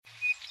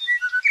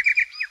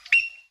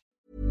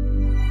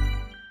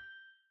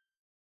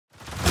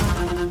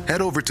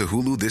Head over to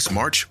Hulu this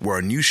March, where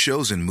our new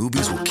shows and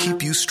movies will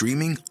keep you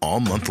streaming all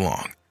month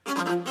long.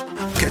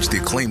 Catch the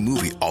acclaimed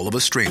movie All of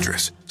Us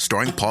Strangers,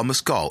 starring Paul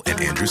Mescal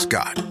and Andrew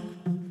Scott.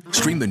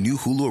 Stream the new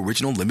Hulu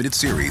original limited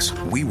series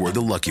We Were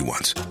the Lucky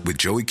Ones with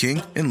Joey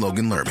King and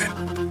Logan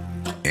Lerman.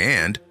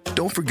 And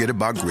don't forget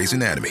about Grey's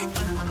Anatomy.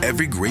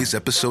 Every Grey's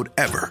episode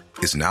ever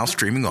is now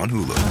streaming on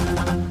Hulu.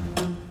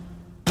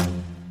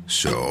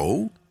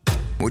 So,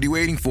 what are you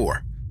waiting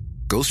for?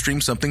 Go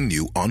stream something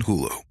new on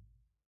Hulu.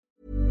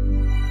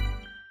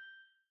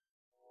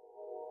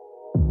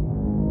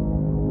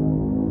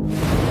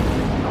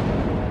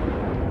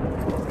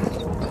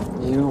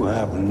 You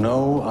have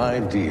no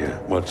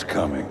idea what's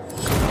coming.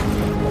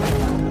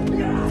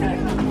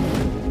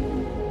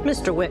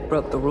 Mr. Wick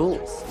broke the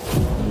rules.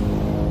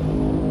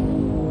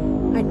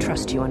 I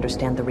trust you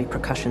understand the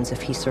repercussions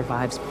if he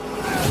survives.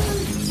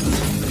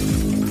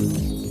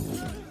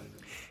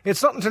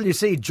 It's not until you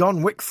see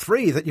John Wick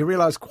 3 that you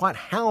realise quite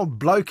how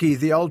blokey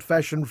the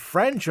old-fashioned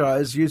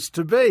franchise used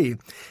to be.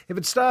 If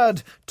it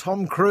starred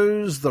Tom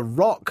Cruise, The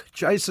Rock,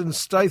 Jason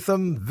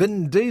Statham,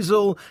 Vin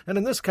Diesel, and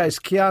in this case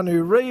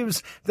Keanu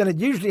Reeves, then it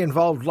usually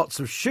involved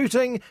lots of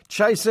shooting,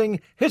 chasing,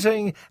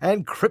 hitting,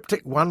 and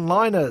cryptic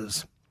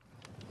one-liners.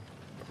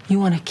 You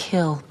want to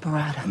kill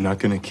Barada? I'm not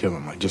going to kill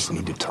him. I just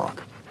need to talk.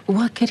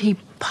 What could he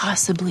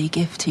possibly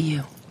give to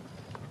you?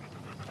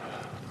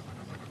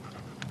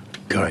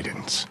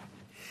 Guidance.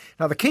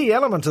 Now, the key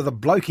element of the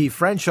blokey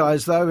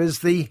franchise, though, is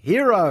the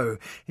hero.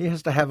 He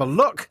has to have a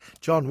look.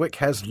 John Wick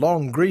has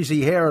long,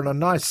 greasy hair and a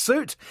nice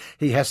suit.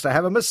 He has to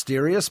have a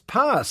mysterious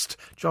past.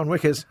 John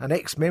Wick is an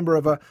ex-member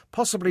of a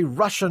possibly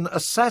Russian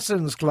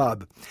assassins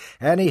club.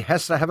 And he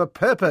has to have a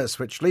purpose,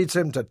 which leads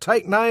him to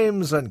take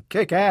names and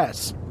kick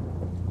ass.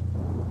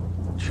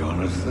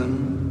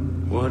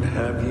 Jonathan, what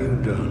have you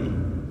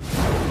done?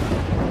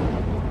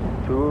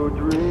 To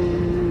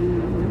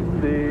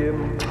dream the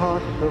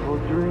impossible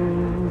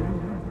dream.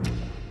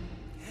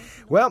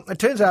 Well, it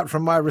turns out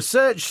from my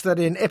research that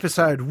in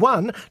episode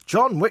 1,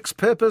 John Wick's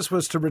purpose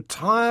was to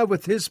retire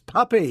with his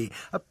puppy,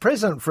 a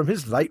present from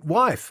his late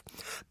wife.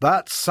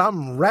 But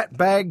some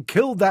ratbag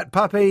killed that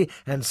puppy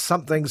and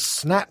something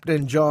snapped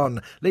in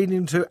John,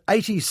 leading to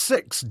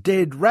 86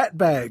 dead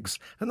ratbags.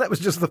 And that was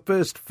just the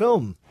first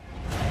film.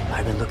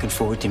 I've been looking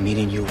forward to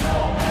meeting you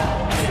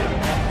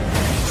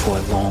for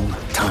a long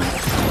time.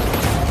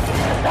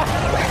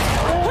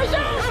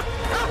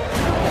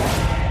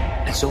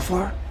 And so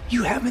far,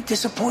 you haven't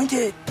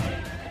disappointed.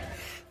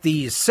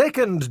 The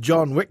second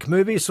John Wick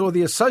movie saw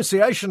the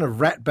association of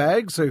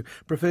ratbags, who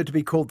preferred to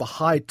be called the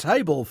High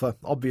Table for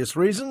obvious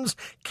reasons,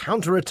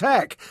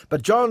 counterattack,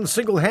 but John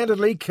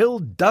single-handedly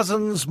killed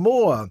dozens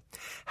more.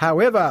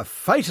 However,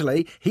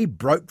 fatally, he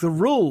broke the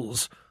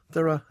rules.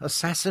 There are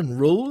assassin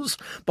rules,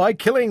 by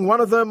killing one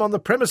of them on the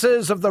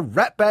premises of the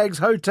Ratbags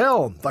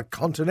Hotel, the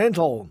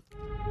Continental.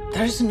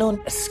 There's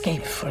no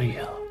escape for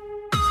you.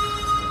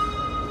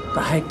 The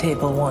High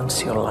Table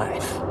wants your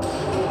life.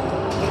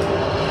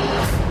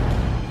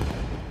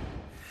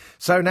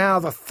 So now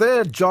the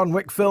third John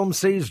Wick film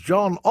sees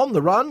John on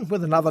the run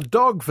with another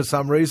dog for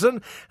some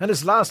reason, and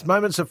his last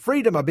moments of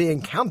freedom are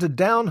being counted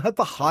down at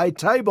the High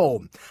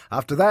Table.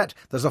 After that,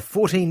 there's a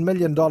 $14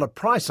 million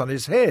price on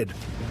his head.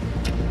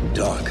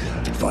 Doc,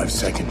 5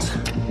 seconds.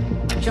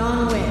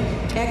 John Wick,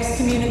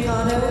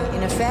 excommunicado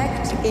in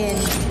effect in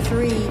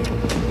 3,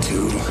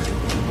 2,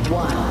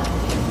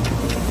 1.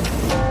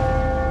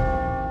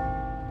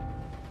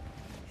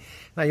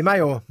 Now, you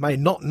may or may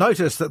not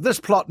notice that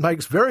this plot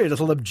makes very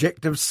little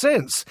objective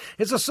sense.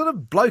 It's a sort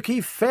of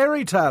blokey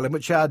fairy tale in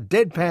which our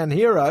deadpan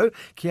hero,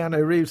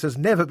 Keanu Reeves has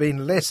never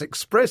been less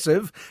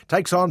expressive,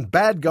 takes on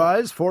bad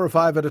guys 4 or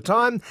 5 at a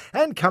time,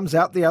 and comes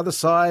out the other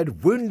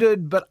side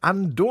wounded but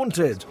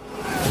undaunted.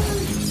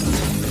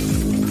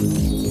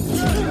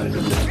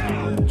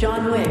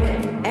 John Wick,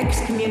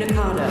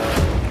 excommunicado,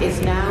 is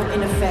now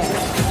in effect.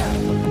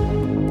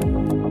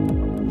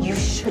 You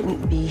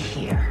shouldn't be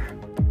here.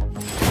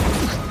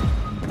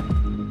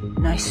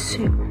 Nice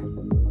suit.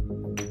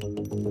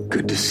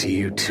 Good to see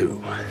you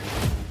too.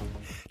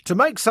 To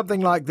make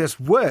something like this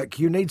work,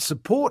 you need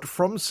support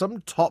from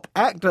some top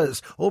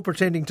actors, all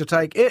pretending to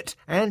take it,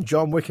 and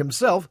John Wick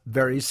himself,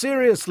 very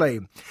seriously.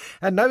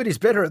 And nobody's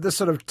better at this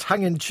sort of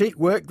tongue-in-cheek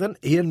work than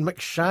Ian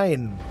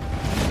McShane.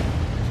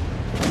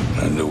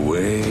 And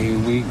away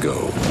we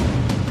go.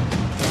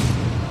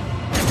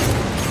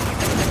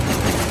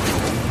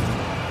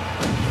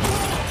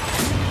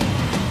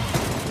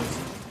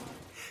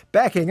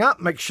 Backing up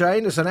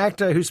McShane is an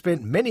actor who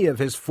spent many of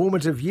his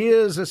formative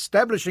years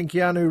establishing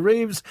Keanu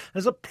Reeves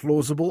as a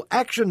plausible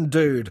action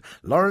dude,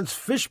 Lawrence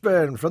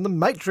Fishburne from the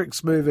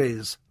Matrix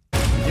movies.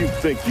 You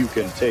think you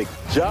can take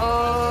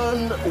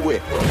John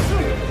Wick?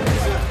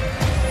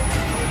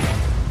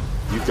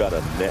 You've got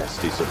a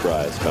nasty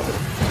surprise coming.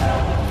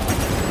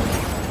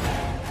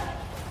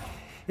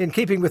 In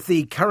keeping with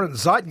the current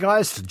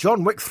zeitgeist,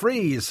 John Wick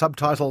 3,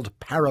 subtitled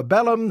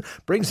Parabellum,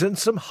 brings in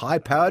some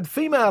high-powered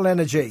female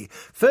energy.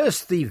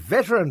 First, the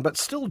veteran but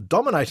still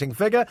dominating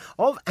figure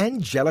of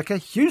Angelica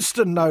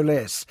Houston, no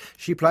less.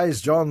 She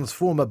plays John's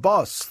former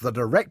boss, the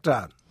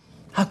director.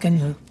 How can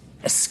you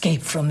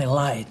escape from the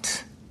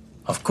light?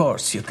 Of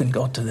course, you can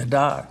go to the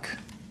dark,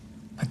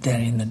 but they're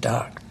in the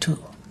dark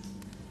too.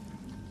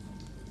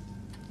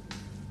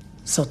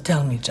 So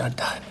tell me,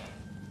 Jardani,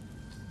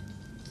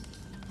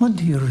 what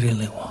do you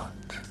really want?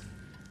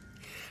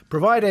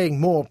 Providing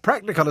more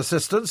practical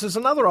assistance is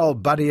another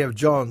old buddy of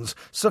John's,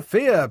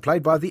 Sophia,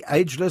 played by the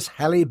ageless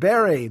Halle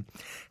Berry.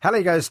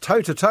 Halle goes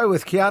toe-to-toe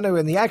with Keanu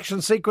in the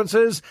action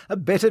sequences,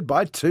 abetted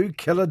by 2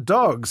 killer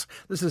dogs.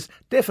 This is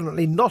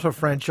definitely not a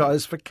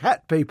franchise for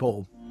cat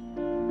people.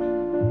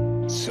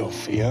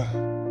 Sophia,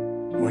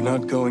 we're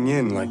not going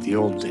in like the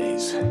old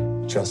days.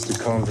 Just a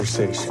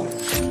conversation.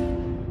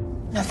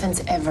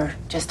 Nothing's ever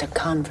just a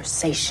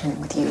conversation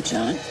with you,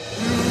 John.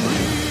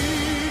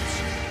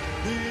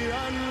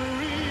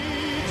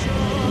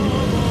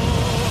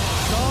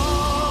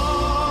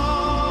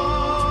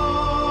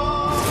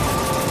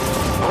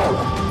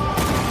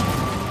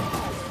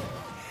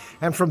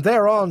 And from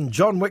there on,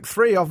 John Wick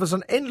 3 offers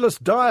an endless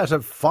diet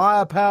of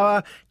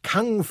firepower,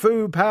 kung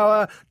fu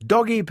power,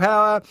 doggy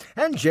power,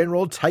 and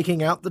general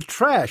taking out the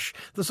trash,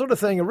 the sort of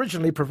thing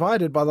originally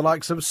provided by the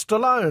likes of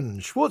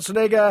Stallone,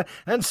 Schwarzenegger,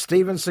 and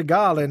Steven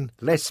Seagal in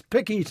less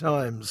picky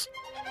times.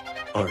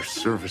 Are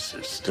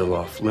services still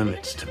off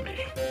limits to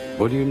me?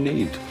 What do you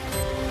need?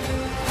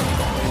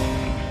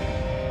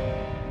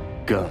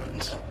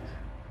 Guns.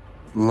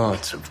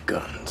 Lots of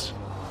guns.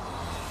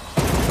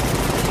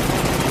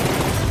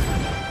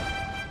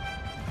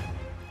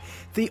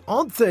 The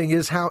odd thing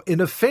is how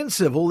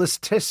inoffensive all this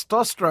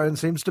testosterone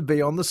seems to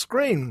be on the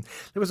screen.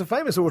 There was a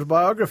famous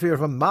autobiography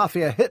of a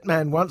mafia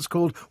hitman once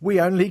called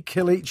We Only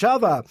Kill Each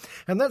Other,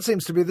 and that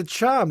seems to be the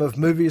charm of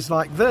movies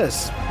like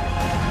this.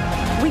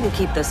 We can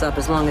keep this up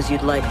as long as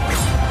you'd like,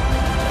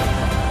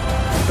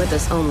 but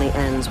this only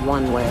ends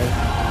one way.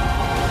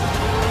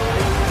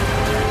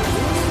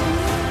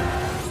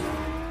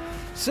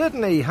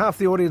 Certainly half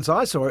the audience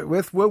I saw it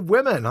with were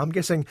women, I'm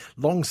guessing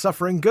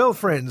long-suffering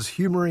girlfriends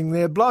humouring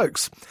their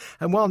blokes.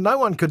 And while no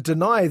one could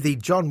deny the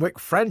John Wick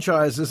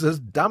franchise is as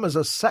dumb as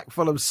a sack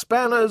full of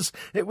spanners,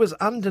 it was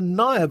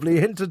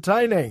undeniably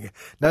entertaining.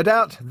 No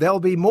doubt there'll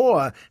be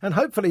more, and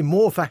hopefully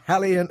more for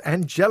Halle and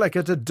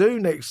Angelica to do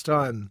next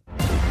time.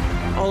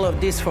 All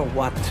of this for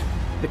what?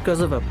 Because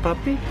of a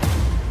puppy?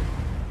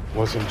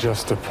 Wasn't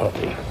just a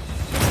puppy.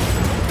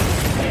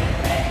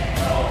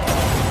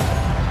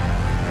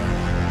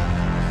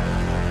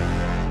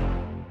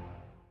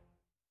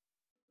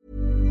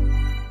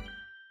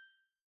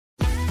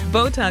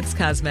 Botox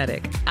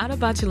Cosmetic, out of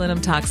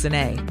botulinum toxin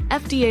A,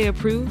 FDA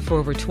approved for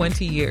over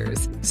 20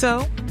 years.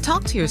 So,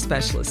 talk to your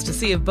specialist to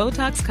see if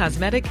Botox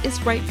Cosmetic is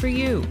right for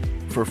you.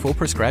 For full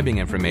prescribing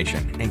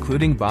information,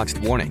 including boxed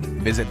warning,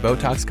 visit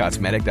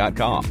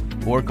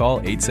BotoxCosmetic.com or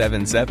call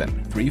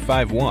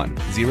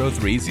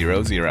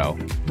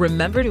 877-351-0300.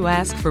 Remember to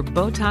ask for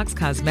Botox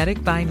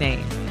Cosmetic by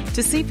name.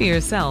 To see for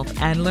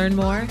yourself and learn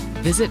more,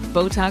 visit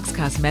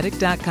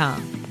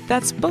BotoxCosmetic.com.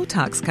 That's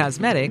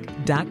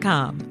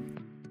BotoxCosmetic.com.